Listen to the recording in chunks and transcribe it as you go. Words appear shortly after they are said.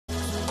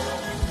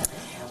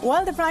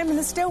Well, the Prime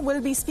Minister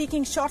will be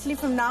speaking shortly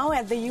from now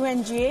at the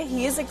UNGA.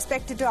 He is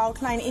expected to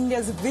outline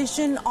India's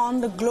vision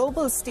on the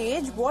global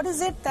stage. What is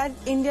it that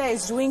India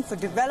is doing for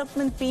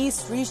development,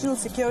 peace, regional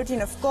security,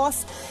 and, of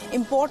course,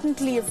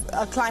 importantly,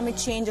 climate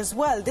change as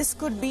well? This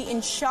could be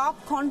in sharp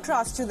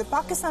contrast to the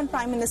Pakistan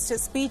Prime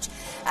Minister's speech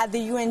at the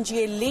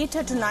UNGA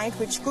later tonight,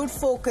 which could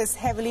focus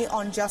heavily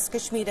on just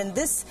Kashmir. And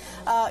this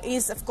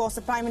is, of course,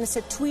 the Prime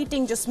Minister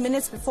tweeting just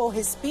minutes before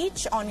his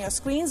speech on your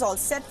screens, all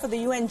set for the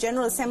UN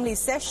General Assembly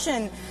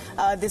session.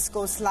 This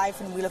goes live,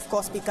 and we'll, of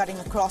course, be cutting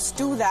across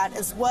to that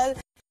as well.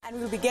 And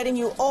we'll be getting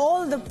you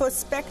all the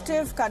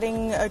perspective,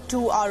 cutting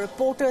to our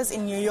reporters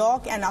in New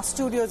York and our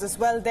studios as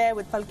well there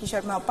with Palki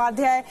Sharma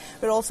Upadhyay.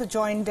 We're also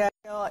joined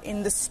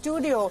in the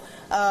studio.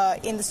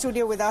 In the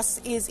studio with us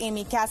is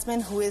Amy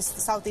Kasman, who is the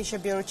South Asia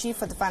Bureau Chief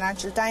for the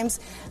Financial Times.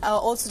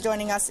 Also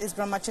joining us is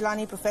Brahma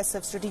Chalani, Professor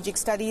of Strategic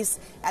Studies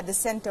at the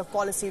Center of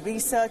Policy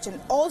Research.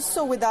 And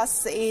also with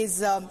us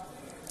is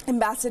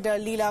Ambassador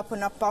Leela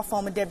Ponnappa,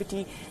 former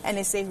Deputy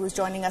NSA, who is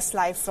joining us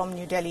live from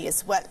New Delhi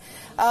as well.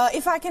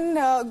 If I can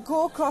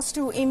go across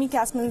to Amy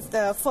Kasman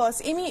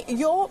first. Amy,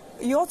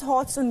 your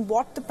thoughts on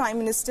what the Prime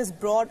Minister's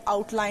broad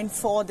outline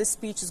for this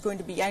speech is going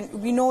to be. And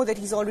we know that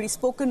he's already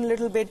spoken a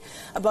little bit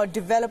about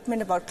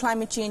development, about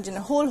climate change, and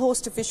a whole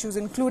host of issues,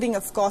 including,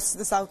 of course,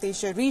 the South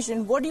Asia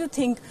region. What do you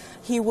think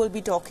he will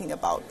be talking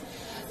about?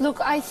 Look,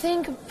 I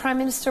think Prime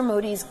Minister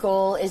Modi's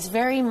goal is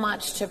very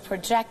much to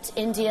project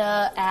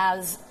India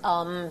as,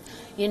 an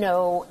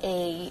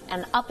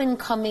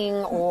up-and-coming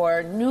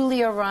or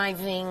newly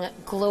arriving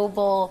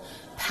global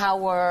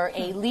power,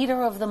 a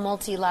leader of the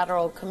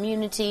multilateral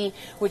community,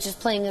 which is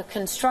playing a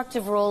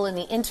constructive role in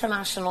the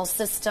international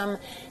system,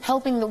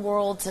 helping the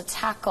world to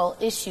tackle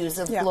issues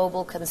of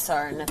global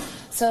concern.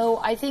 So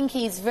I think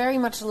he's very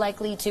much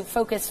likely to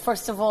focus,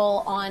 first of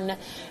all, on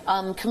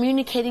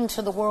communicating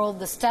to the world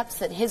the steps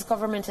that his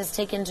government has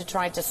taken to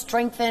try to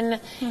strengthen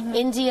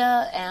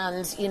India,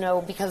 and,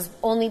 because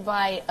only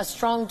by a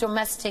strong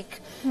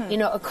domestic,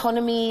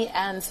 economy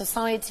and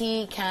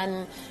society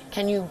can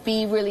you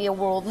be really a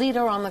world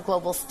leader on the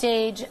global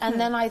stage. And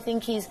then I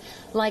think he's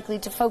likely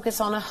to focus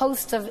on a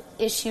host of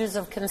issues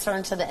of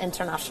concern to the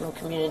international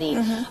community.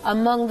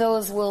 Among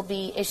those will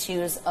be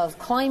issues of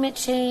climate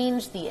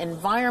change, the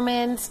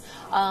environment.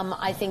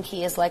 I think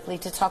he is likely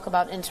to talk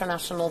about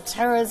international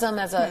terrorism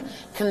as a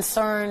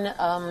concern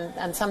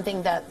and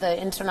something that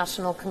the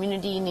international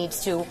community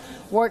needs to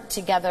work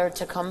together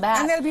to combat.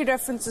 And there'll be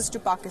references to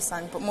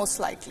Pakistan, but most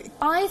likely.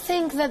 I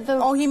think that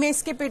Or he may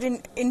skip it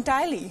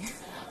entirely.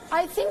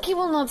 I think he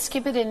will not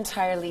skip it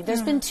entirely.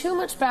 There's been too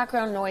much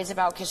background noise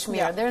about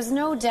Kashmir. There's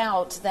no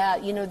doubt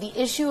that, the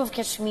issue of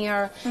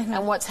Kashmir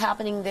and what's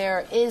happening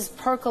there is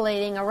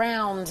percolating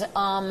around,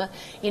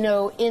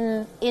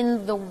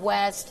 in the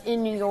West,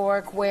 in New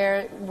York,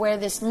 where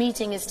this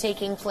meeting is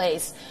taking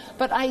place.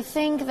 But I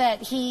think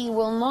that he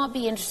will not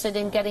be interested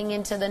in getting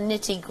into the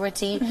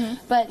nitty-gritty,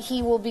 but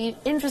he will be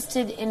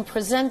interested in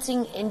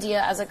presenting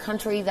India as a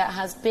country that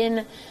has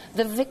been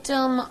the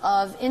victim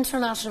of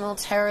international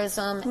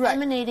terrorism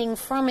emanating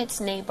from its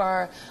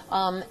neighbor,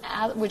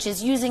 which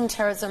is using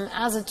terrorism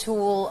as a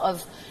tool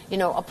of,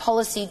 a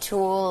policy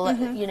tool,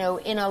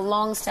 in a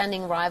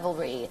long-standing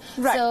rivalry.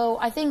 So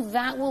I think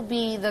that will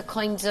be the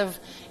kinds of,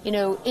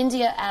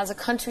 India as a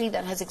country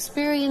that has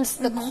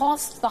experienced the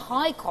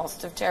high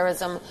cost of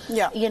terrorism,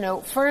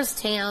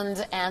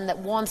 firsthand, and that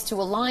wants to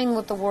align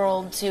with the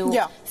world to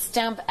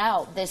stamp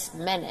out this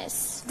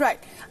menace. Right.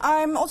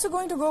 I'm also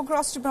going to go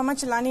across to Brahma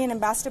Chalani and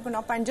Ambassador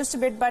Ponnappa in just a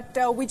bit,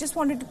 but we just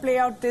wanted to play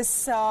out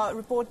this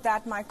report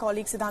that my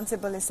colleague Siddhant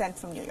Sibal has sent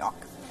from New York.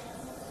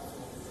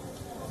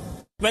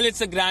 Well,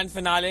 it's a grand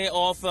finale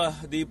of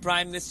the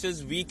Prime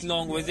Minister's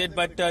week-long visit,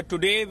 but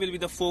today will be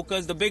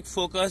the big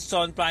focus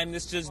on Prime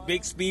Minister's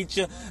big speech,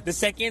 the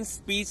second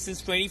speech since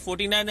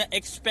 2014, and I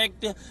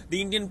expect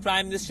the Indian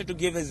Prime Minister to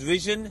give his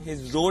vision,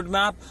 his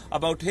roadmap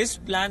about his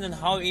plan and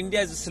how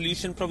India is a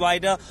solution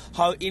provider,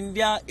 how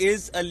India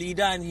is a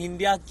leader and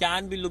India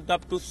can be looked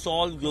up to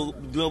solve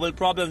global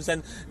problems,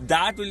 and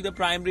that will be the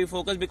primary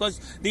focus,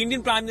 because the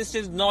Indian Prime Minister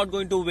is not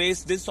going to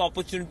waste this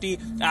opportunity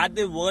at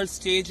the world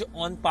stage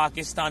on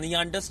Pakistan. He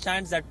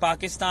understands that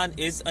Pakistan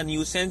is a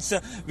nuisance.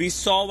 We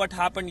saw what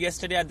happened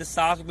yesterday at the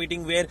SAARC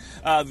meeting, where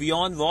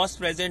Vion was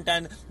present,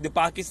 and the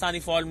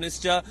Pakistani Foreign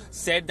Minister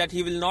said that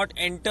he will not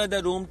enter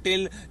the room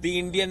till the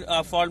Indian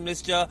Foreign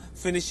Minister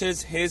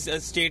finishes his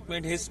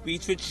statement, his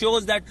speech, which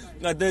shows that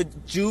the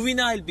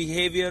juvenile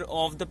behavior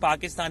of the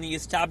Pakistani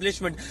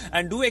establishment,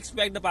 and do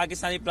expect the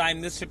Pakistani Prime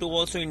Minister to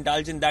also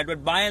indulge in that.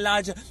 But by and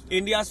large,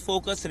 India's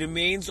focus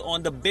remains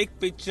on the big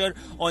picture,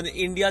 on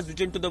India's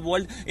vision to the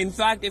world. In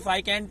fact, if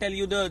I can tell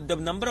you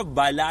the number of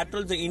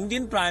bilaterals, the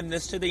Indian Prime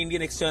Minister, the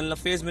Indian External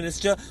Affairs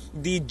Minister,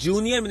 the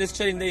junior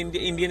minister in the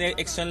Indian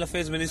External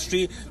Affairs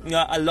Ministry,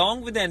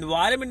 along with the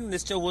Environment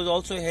Minister, who was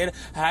also here,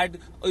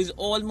 is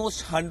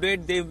almost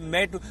 100. They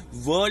met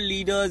world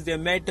leaders, they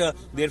met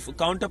their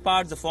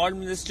counterparts, the foreign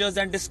ministers,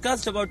 and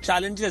discussed about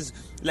challenges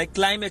like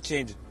climate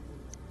change,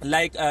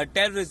 like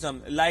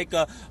terrorism, like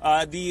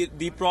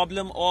the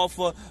problem of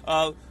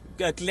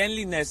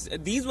cleanliness.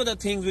 These were the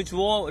things which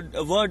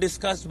were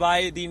discussed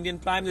by the Indian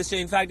Prime Minister.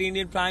 In fact, the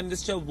Indian Prime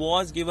Minister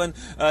was given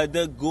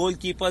the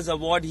Goalkeepers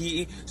Award.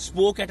 He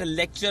spoke at a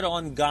lecture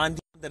on Gandhi,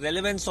 the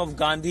relevance of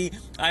Gandhi,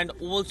 and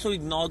also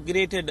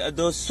inaugurated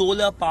the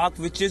solar park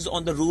which is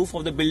on the roof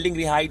of the building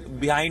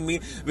behind me,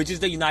 which is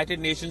the United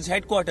Nations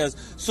headquarters.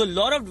 So a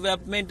lot of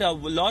development, a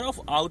lot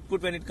of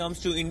output when it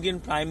comes to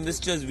Indian Prime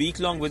Minister's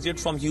week-long visit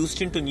from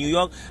Houston to New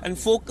York, and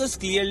focus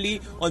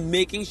clearly on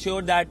making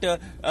sure that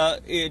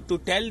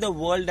to tell the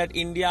world that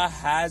India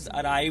has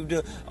arrived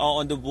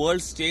on the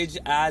world stage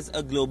as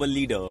a global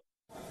leader.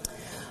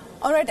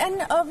 All right, and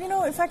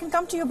if I can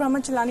come to you,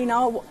 Brahmachalani,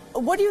 now,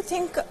 what do you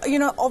think?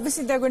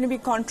 Obviously there are going to be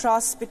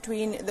contrasts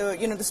between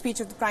the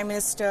speech of the Prime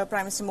Minister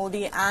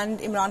Modi, and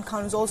Imran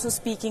Khan, who's also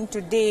speaking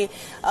today,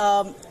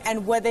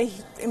 and whether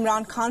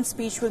Imran Khan's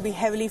speech will be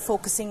heavily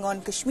focusing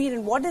on Kashmir,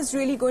 and what is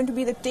really going to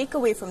be the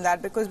takeaway from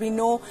that? Because we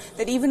know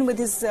that even with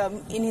his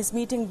in his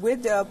meeting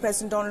with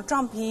President Donald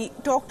Trump, he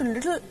talked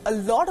a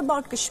lot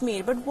about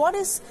Kashmir. But what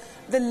is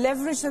the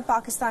leverage that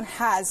Pakistan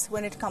has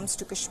when it comes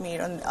to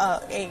Kashmir,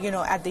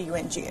 at the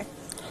UNGA?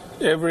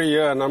 Every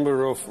year, a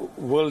number of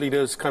world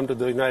leaders come to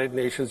the United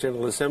Nations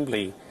General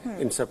Assembly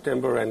in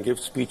September and give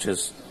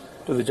speeches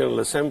to the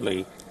General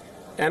Assembly.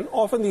 And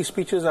often these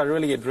speeches are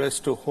really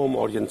addressed to home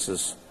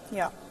audiences.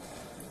 Yeah.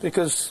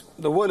 Because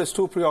the world is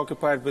too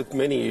preoccupied with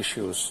many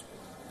issues.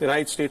 The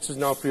United States is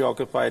now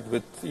preoccupied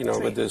with,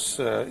 with this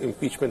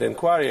impeachment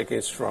inquiry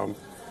against Trump.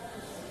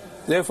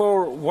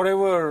 Therefore,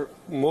 whatever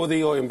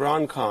Modi or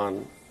Imran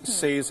Khan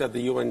says at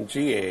the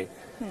UNGA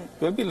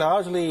will be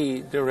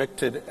largely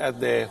directed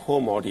at their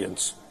home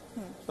audience.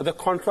 But the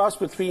contrast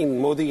between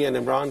Modi and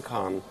Imran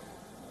Khan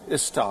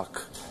is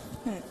stark.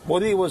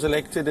 Modi was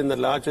elected in the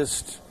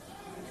largest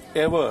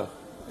ever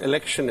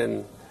election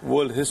in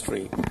world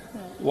history,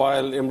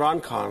 while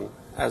Imran Khan,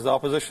 as the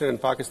opposition in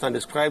Pakistan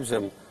describes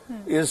him,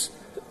 is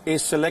a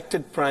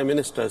selected prime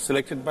minister,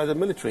 selected by the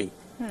military.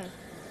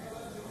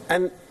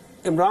 And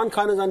Imran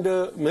Khan is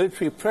under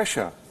military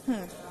pressure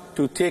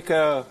to take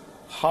a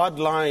hard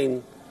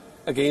line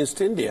against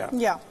India.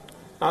 Yeah.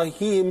 Now,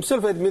 he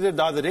himself admitted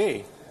the other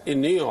day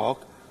in New York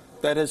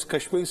that his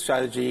Kashmir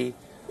strategy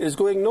is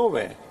going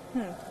nowhere.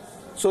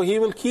 So he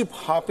will keep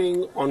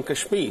harping on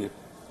Kashmir.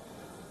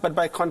 But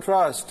by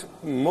contrast,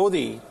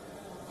 Modi,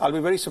 I'll be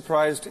very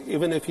surprised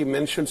even if he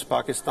mentions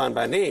Pakistan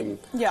by name.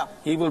 Yeah.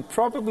 He will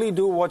probably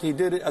do what he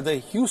did at the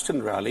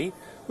Houston rally,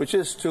 which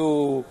is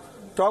to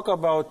talk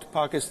about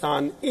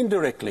Pakistan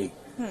indirectly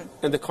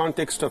in the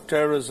context of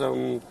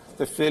terrorism,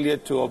 the failure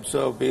to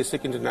observe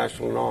basic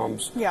international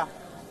norms. Yeah.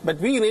 But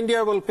we in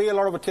India will pay a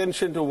lot of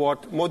attention to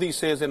what Modi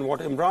says and what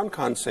Imran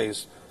Khan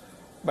says.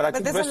 But I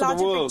think the rest of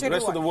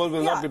the world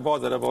will not be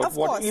bothered about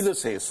what either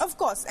says. Of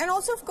course. And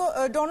also,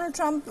 Donald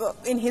Trump,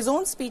 in his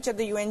own speech at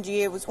the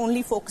UNGA, was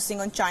only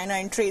focusing on China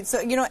and trade. So,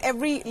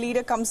 every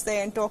leader comes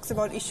there and talks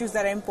about issues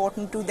that are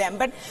important to them.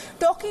 But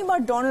talking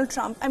about Donald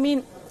Trump, I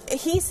mean,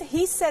 he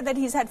said that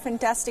he's had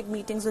fantastic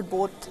meetings with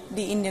both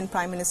the Indian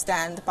Prime Minister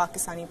and the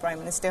Pakistani Prime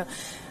Minister.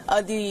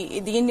 The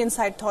Indian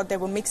side thought there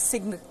were mixed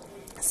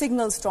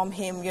signals from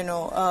him,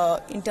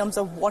 in terms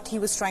of what he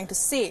was trying to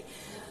say.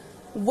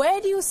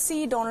 Where do you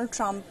see Donald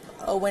Trump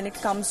when it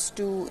comes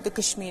to the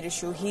Kashmir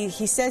issue?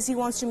 He says he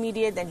wants to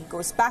mediate, then he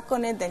goes back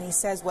on it, then he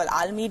says, well,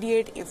 I'll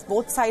mediate if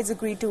both sides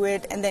agree to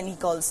it, and then he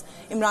calls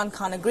Imran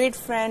Khan a great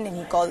friend, and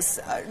he calls,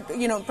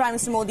 Prime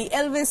Minister Modi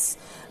Elvis.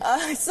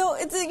 So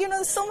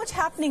it's, so much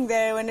happening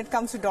there when it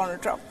comes to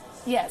Donald Trump.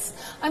 Yes.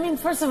 I mean,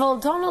 first of all,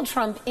 Donald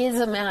Trump is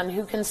a man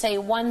who can say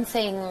one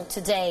thing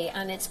today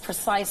and its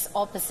precise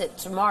opposite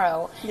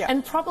tomorrow,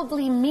 and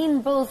probably mean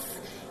both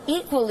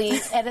equally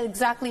at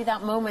exactly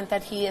that moment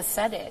that he has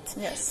said it.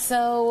 Yes.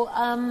 So,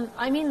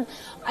 I mean,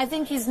 I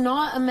think he's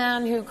not a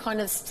man who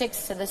kind of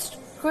sticks to the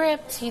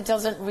script. He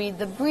doesn't read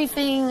the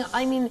briefing.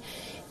 I mean,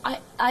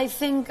 I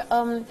think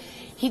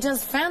he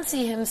does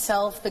fancy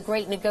himself the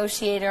great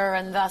negotiator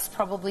and thus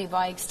probably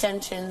by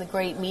extension the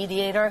great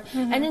mediator.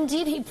 And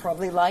indeed he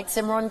probably likes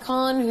Imran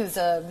Khan, who's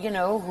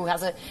who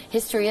has a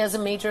history as a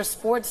major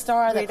sports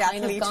star, the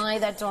kind of guy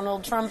that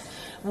Donald Trump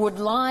would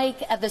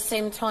like. At the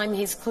same time,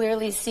 he's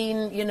clearly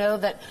seen,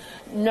 that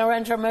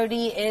Narendra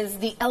Modi is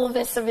the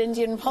Elvis of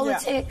Indian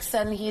politics,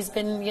 and he's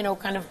been,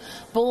 kind of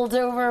bowled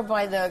over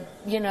by the,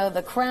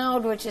 the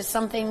crowd, which is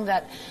something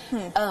that,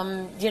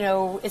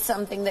 is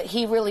something that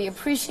he really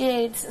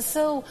appreciates.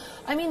 So,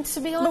 I mean, to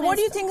be honest... But what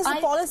do you think is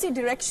the policy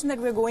direction that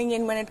we're going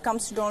in when it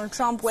comes to Donald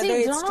Trump?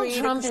 Donald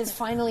Trump is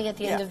finally, at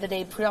the end of the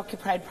day,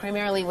 preoccupied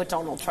primarily with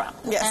Donald Trump.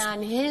 Yes.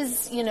 And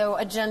his,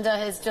 agenda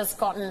has just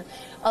gotten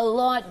a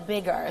lot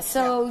bigger.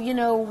 So,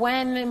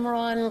 when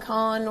Imran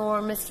Khan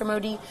or Mr.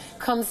 Modi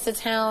comes to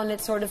town,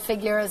 it sort of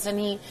figures, and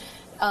he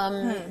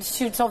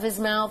shoots off his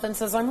mouth and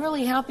says, I'm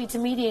really happy to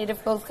mediate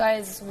if both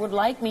guys would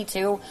like me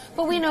to,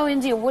 but we know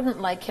India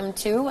wouldn't like him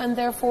to, and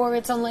therefore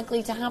it's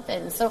unlikely to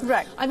happen. So,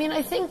 I mean,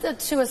 I think that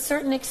to a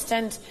certain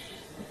extent,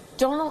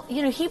 Donald,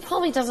 he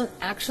probably doesn't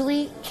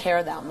actually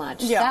care that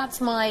much.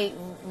 That's my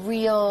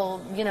real,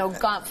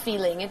 gut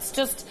feeling. It's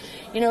just,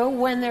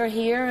 when they're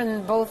here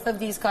and both of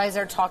these guys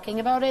are talking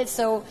about it.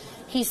 So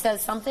he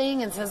says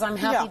something and says, I'm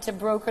happy to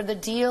broker the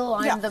deal.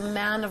 I'm the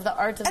man of the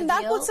art of the deal. And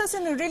that puts us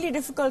in a really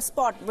difficult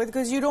spot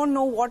because you don't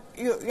know what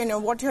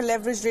what your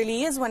leverage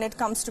really is when it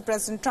comes to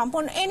President Trump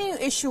on any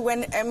issue.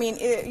 When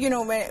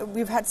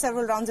we've had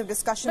several rounds of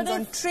discussions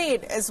on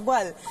trade as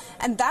well,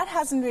 and that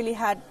hasn't really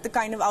had the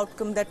kind of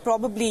outcome that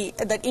probably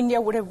that India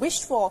would have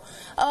wished for.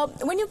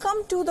 When you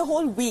come to the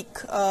whole week,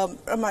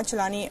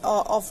 Ramachalani,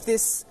 of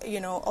this,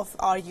 of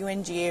our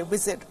UNGA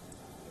visit,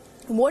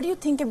 what do you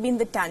think have been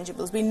the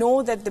tangibles? We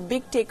know that the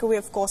big takeaway,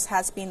 of course,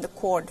 has been the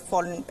Quad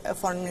foreign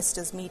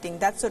ministers meeting.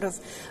 That sort of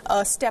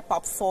step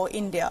up for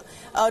India.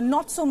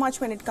 Not so much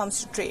when it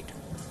comes to trade.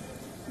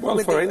 Well,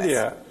 for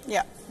India,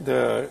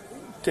 the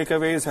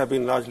takeaways have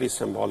been largely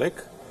symbolic.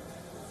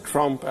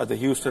 Trump at the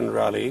Houston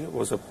rally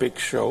was a big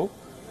show.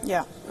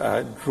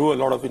 Drew a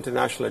lot of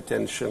international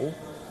attention.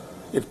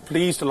 It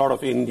pleased a lot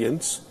of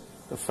Indians.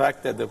 The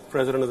fact that the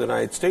President of the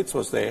United States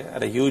was there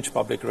at a huge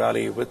public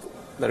rally with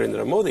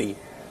Narendra Modi.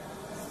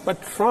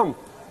 But Trump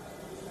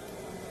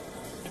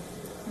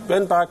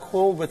went back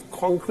home with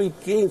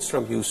concrete gains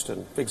from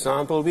Houston. For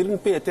example, we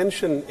didn't pay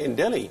attention in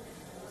Delhi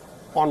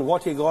on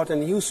what he got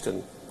in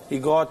Houston. He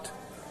got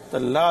the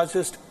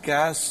largest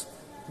gas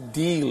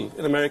deal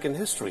in American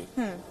history.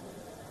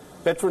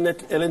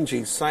 Petronet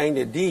LNG signed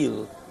a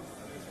deal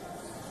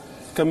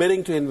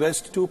committing to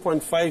invest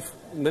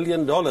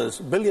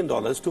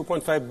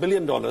 $2.5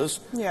 billion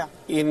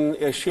in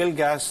a shale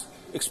gas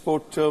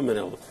export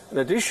terminal. In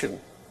addition,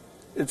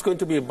 it's going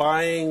to be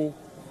buying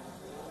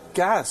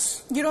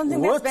gas. You don't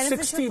think worth that's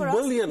beneficial for us?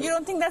 billion. You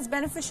don't think that's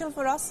beneficial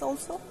for us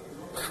also?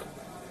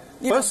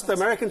 First, the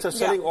Americans are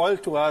selling oil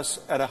to us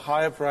at a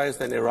higher price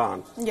than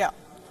Iran.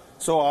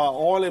 So our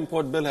oil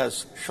import bill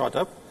has shot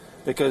up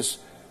because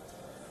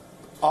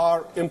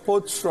our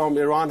imports from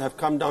Iran have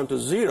come down to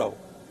zero.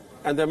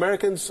 And the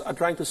Americans are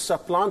trying to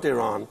supplant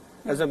Iran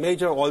as a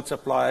major oil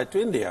supplier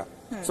to India.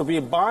 So we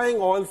are buying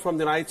oil from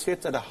the United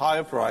States at a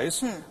higher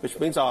price, which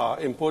means our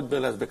import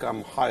bill has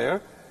become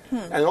higher.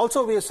 And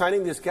also we are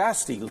signing these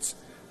gas deals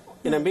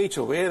in a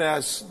major way,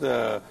 as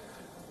the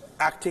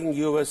acting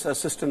U.S.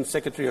 Assistant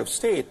Secretary of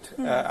State,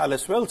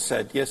 Alice Wells,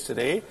 said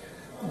yesterday,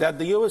 that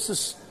the U.S.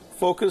 is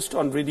focused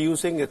on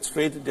reducing its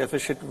trade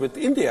deficit with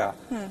India,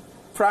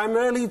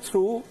 primarily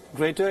through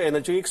greater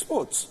energy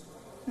exports.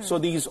 So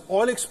these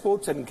oil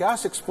exports and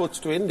gas exports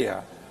to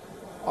India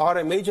are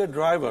a major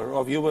driver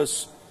of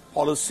U.S.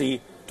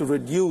 policy to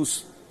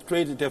reduce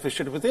trade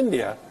deficit with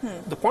India.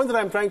 The point that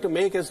I'm trying to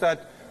make is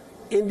that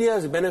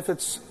India's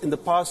benefits in the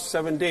past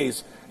 7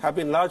 days have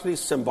been largely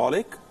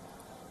symbolic,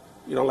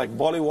 like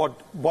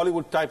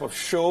Bollywood type of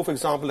show, for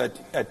example,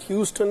 at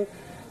Houston,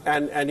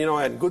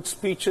 and good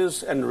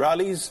speeches and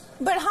rallies.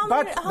 But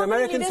how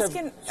many leaders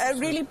can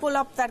really pull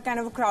up that kind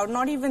of a crowd?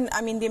 Not even,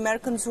 the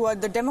Americans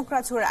the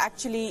Democrats who are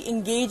actually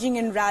engaging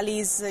in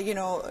rallies,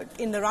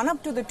 in the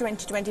run-up to the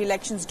 2020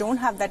 elections don't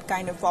have that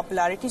kind of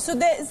popularity. So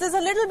there's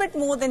a little bit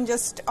more than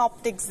just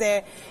optics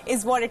there,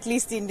 is what at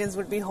least the Indians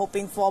would be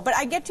hoping for. But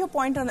I get your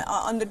point on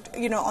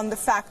the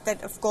fact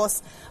that, of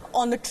course,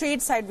 on the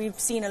trade side, we've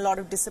seen a lot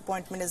of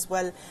disappointment as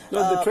well.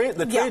 No,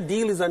 the trade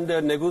deal is under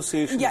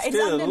negotiation still. It's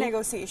under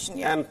negotiation,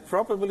 and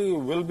probably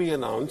will be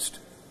announced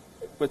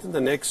within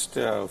the next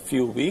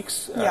few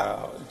weeks,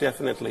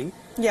 definitely.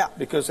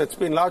 Because it's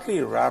been largely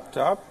wrapped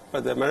up,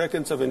 but the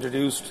Americans have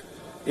introduced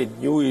a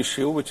new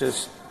issue, which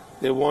is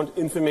they want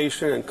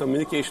information and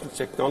communications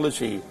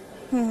technology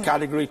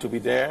category to be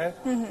there.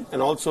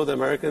 And also the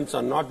Americans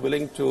are not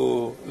willing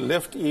to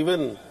lift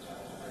even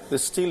the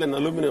steel and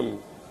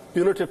aluminum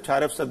punitive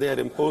tariffs that they had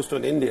imposed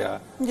on India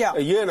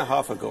a year and a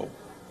half ago.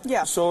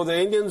 So the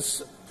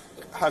Indians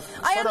have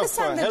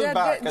sort of held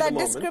back that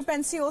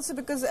discrepancy also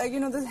because the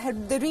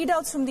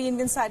readouts from the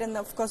Indian side and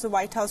of course the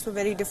White House were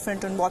very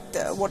different on what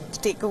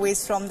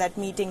takeaways from that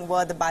meeting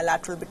were, the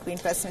bilateral between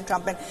President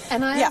Trump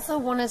and I also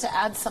wanted to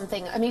add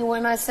something.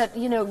 When I said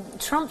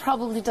Trump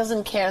probably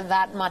doesn't care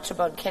that much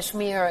about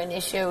Kashmir, an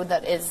issue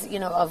that is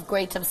of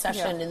great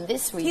obsession in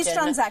this region.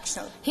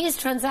 He's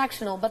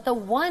transactional, but the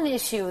one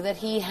issue that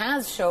he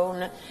has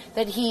shown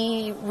that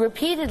he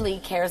repeatedly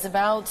cares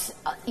about,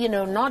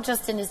 not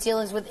just in his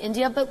dealings with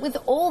India but with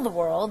all the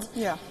world,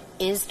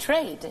 is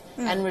trade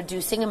and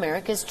reducing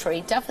America's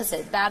trade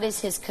deficit. That is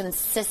his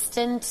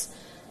consistent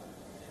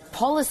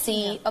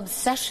policy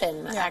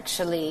obsession,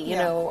 actually,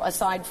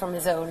 aside from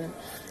his own,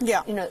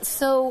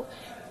 so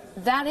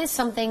that is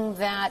something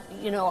that,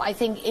 I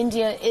think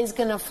India is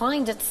going to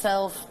find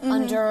itself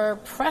under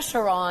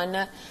pressure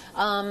on.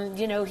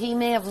 He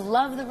may have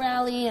loved the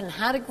rally and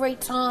had a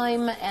great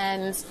time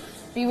and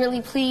be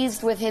really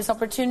pleased with his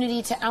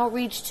opportunity to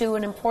outreach to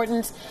an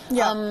important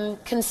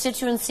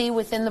constituency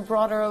within the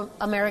broader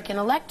American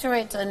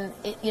electorate and,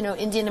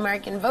 Indian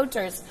American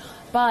voters.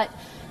 But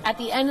at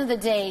the end of the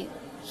day,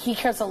 he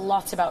cares a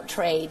lot about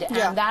trade,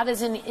 and that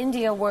is in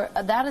India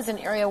that is an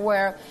area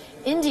where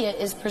India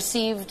is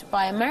perceived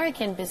by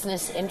American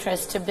business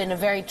interests to have been a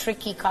very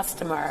tricky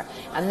customer,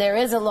 and there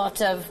is a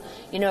lot of,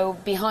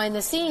 behind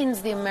the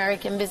scenes, the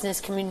American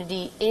business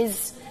community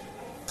is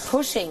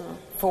pushing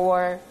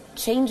for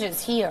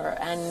changes here,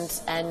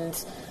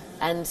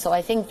 and so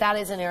I think that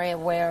is an area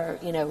where,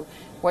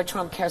 where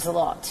Trump cares a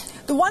lot.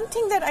 The one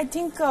thing that I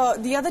think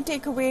the other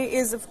takeaway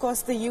is, of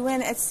course, the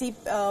UNSC,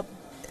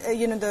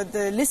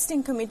 the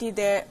listing committee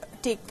there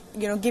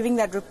giving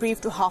that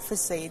reprieve to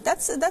Hafiz Saeed.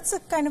 That's a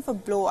kind of a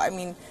blow. I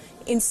mean,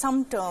 in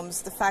some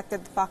terms, the fact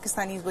that the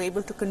Pakistanis were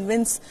able to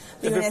convince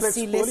the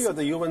UNSC list. It of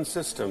the UN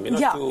system,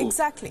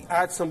 exactly.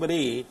 Add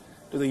somebody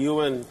to the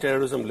UN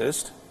terrorism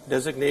list,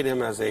 designate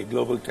him as a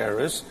global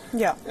terrorist,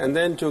 and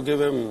then to give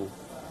him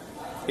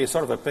a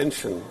sort of a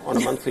pension on a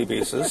monthly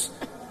basis.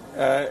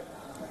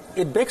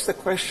 It begs the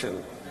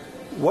question,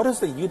 what is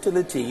the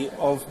utility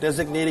of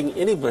designating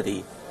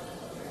anybody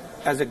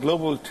as a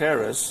global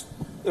terrorist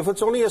if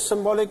it's only a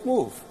symbolic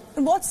move?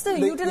 And what's the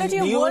utility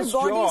of world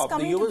bodies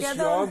coming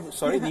together?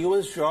 The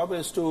UN's job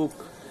is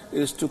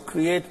to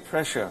create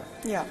pressure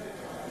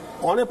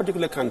on a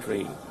particular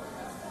country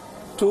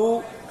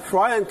to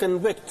try and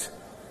convict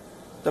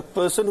the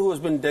person who has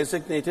been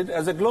designated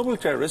as a global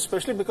terrorist,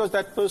 especially because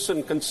that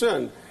person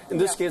concerned, in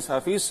this case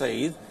Hafiz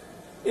Saeed,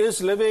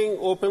 is living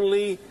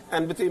openly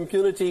and with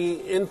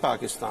impunity in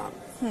Pakistan.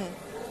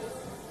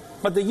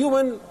 But the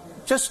UN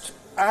just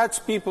adds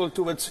people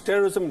to its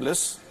terrorism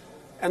list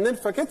and then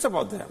forgets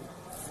about them.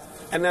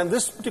 And then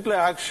this particular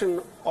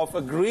action of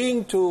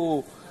agreeing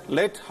to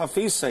let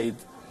Hafiz Saeed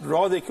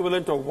draw the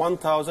equivalent of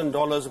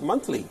 $1,000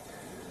 monthly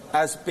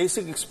as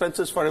basic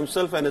expenses for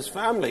himself and his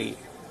family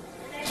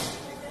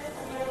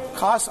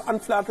casts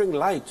unflattering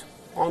light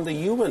on the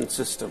UN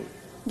system.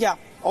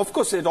 Of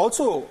course, it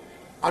also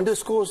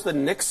underscores the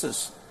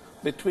nexus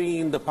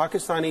between the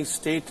Pakistani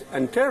state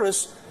and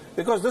terrorists,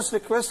 because this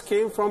request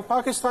came from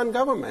Pakistan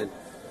government.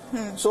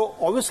 So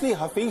obviously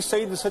Hafiz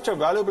Saeed is such a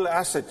valuable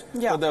asset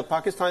for the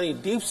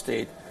Pakistani deep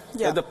state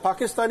that the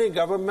Pakistani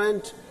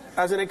government,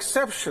 as an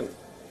exception,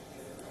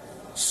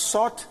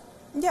 sought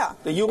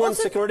the UN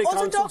Security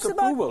Council's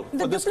approval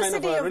for this kind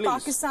of a release. Of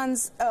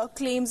Pakistan's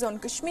claims on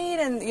Kashmir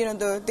and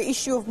the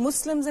issue of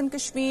Muslims in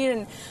Kashmir,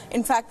 and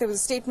in fact there was a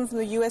statement from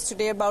the US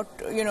today about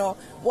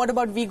what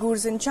about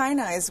Uyghurs in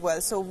China as well.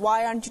 So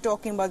why aren't you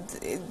talking about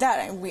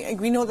that? And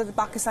we know that the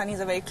Pakistanis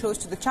are very close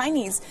to the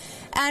Chinese,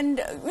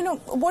 and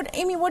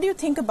Amy, what do you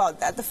think about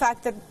that? The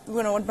fact that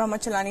what Brahma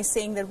Chalani is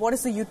saying, that what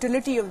is the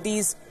utility of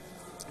these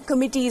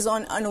committees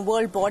on a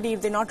world body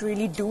if they're not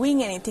really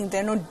doing anything?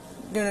 They're not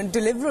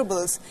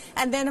deliverables.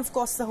 And then, of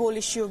course, the whole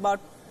issue about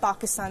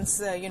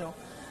Pakistan's,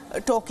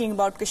 talking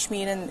about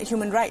Kashmir and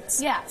human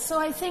rights. Yeah, so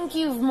I think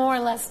you've more or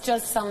less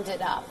just summed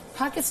it up.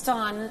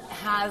 Pakistan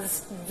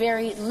has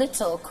very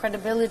little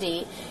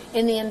credibility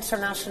in the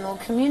international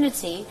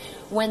community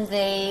when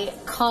they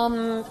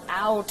come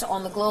out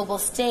on the global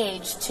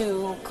stage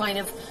to kind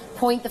of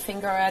point the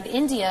finger at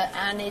India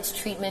and its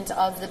treatment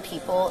of the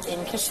people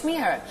in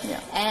Kashmir.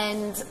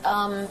 And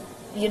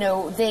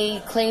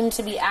they claim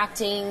to be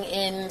acting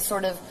in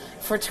sort of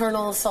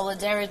fraternal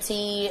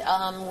solidarity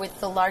with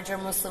the larger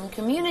Muslim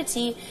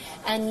community,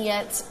 and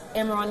yet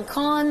Imran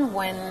Khan,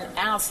 when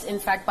asked, in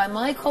fact, by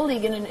my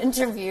colleague in an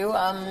interview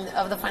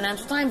of the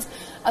Financial Times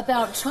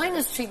about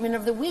China's treatment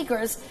of the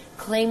Uyghurs,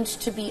 claimed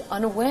to be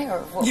unaware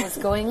of what was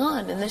going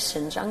on in the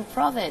Xinjiang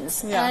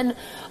province. And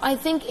I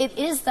think it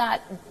is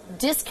that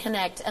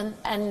disconnect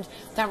and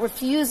that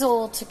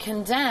refusal to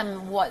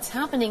condemn what's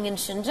happening in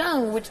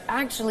Xinjiang, which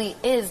actually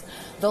is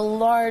the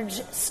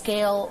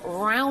large-scale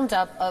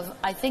roundup of,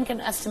 I think, an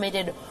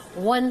estimated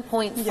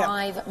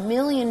 1.5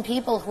 million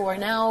people who are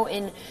now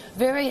in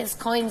various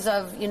kinds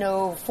of,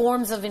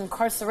 forms of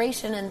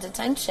incarceration and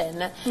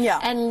detention.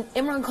 And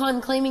Imran Khan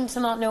claiming to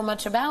not know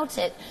much about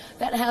it,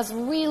 that has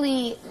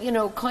really,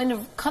 kind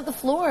of cut the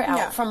floor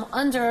out from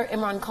under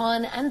Imran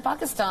Khan and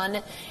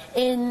Pakistan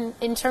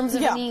in terms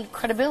of any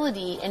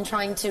credibility in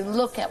trying to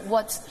look at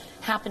what's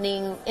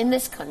happening in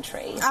this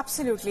country.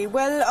 Absolutely.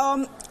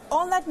 Well,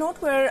 on that note,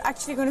 we're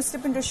actually going to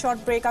slip into a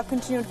short break. Our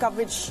continued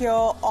coverage here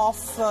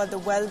of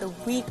the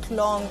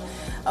week-long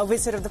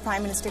visit of the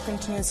Prime Minister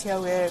continues here.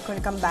 We're going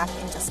to come back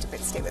in just a bit.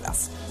 Stay with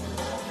us.